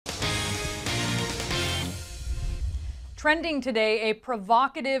Trending today, a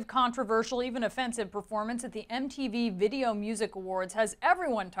provocative, controversial, even offensive performance at the MTV Video Music Awards has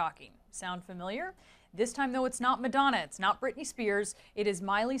everyone talking. Sound familiar? This time, though, it's not Madonna, it's not Britney Spears, it is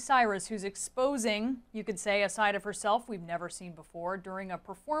Miley Cyrus who's exposing, you could say, a side of herself we've never seen before during a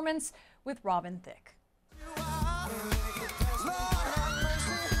performance with Robin Thicke.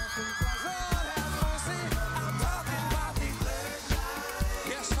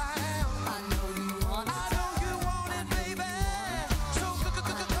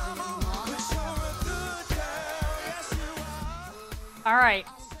 All right,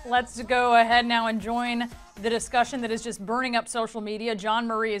 let's go ahead now and join the discussion that is just burning up social media. John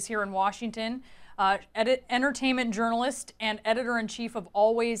Murray is here in Washington, entertainment journalist and editor-in-chief of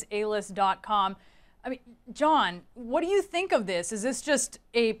alwaysalist.com. I mean, John, what do you think of this? Is this just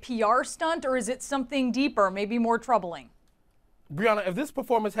a PR stunt or is it something deeper, maybe more troubling? Brianna, if this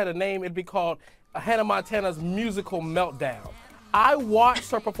performance had a name, it'd be called Hannah Montana's Musical Meltdown. I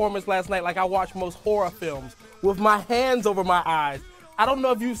watched her performance last night like I watch most horror films, with my hands over my eyes. I don't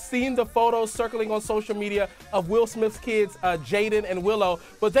know if you've seen the photos circling on social media of Will Smith's kids, Jaden and Willow,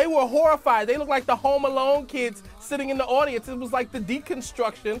 but they were horrified. They looked like the Home Alone kids sitting in the audience. It was like the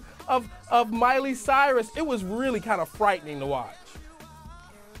deconstruction of Miley Cyrus. It was really kind of frightening to watch.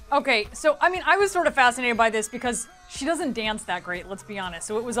 Okay, so I mean, I was sort of fascinated by this because she doesn't dance that great, let's be honest.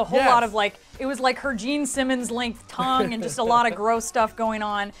 So it was a whole lot of like, it was like her Gene Simmons length tongue and just a lot of gross stuff going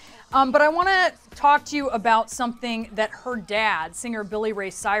on. But I want to talk to you about something that her dad, singer Billy Ray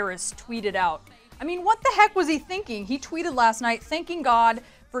Cyrus, tweeted out. I mean, what the heck was he thinking? He tweeted last night, thanking God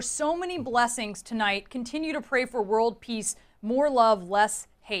for so many blessings tonight. Continue to pray for world peace, more love, less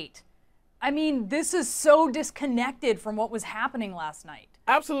hate. I mean, this is so disconnected from what was happening last night.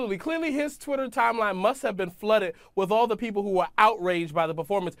 Absolutely. Clearly, his Twitter timeline must have been flooded with all the people who were outraged by the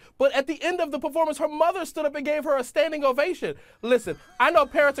performance. But at the end of the performance, her mother stood up and gave her a standing ovation. Listen, I know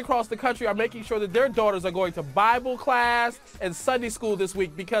parents across the country are making sure that their daughters are going to Bible class and Sunday school this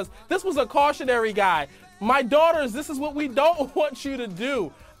week because this was a cautionary guide. My daughters, this is what we don't want you to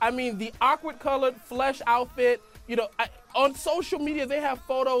do. I mean, the awkward colored flesh outfit. You know, on social media, they have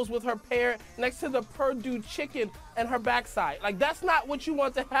photos with her parent next to the Purdue chicken and her backside. Like, that's not what you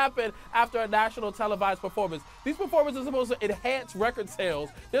want to happen after a national televised performance. These performances are supposed to enhance record sales.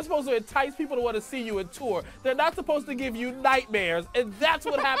 They're supposed to entice people to want to see you and tour. They're not supposed to give you nightmares, and that's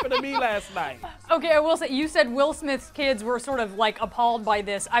what happened to me last night. Okay, I will say, you said Will Smith's kids were sort of like appalled by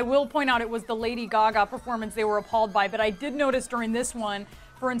this. I will point out it was the Lady Gaga performance they were appalled by, but I did notice during this one,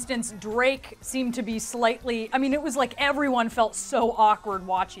 for instance, Drake seemed to be slightly, I mean, it was like everyone felt so awkward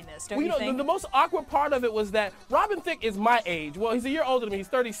watching this, don't you think? The most awkward part of it was that Robin Thicke is my age. Well, he's a year older than me. He's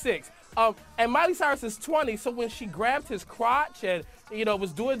 36. And Miley Cyrus is 20, so when she grabbed his crotch and, you know,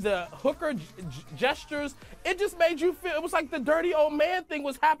 was doing the hooker gestures, it just made you feel, it was like the dirty old man thing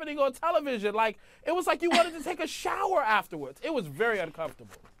was happening on television. Like, it was like you wanted to take a shower afterwards. It was very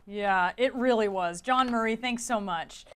uncomfortable. Yeah, it really was. John Murray, thanks so much.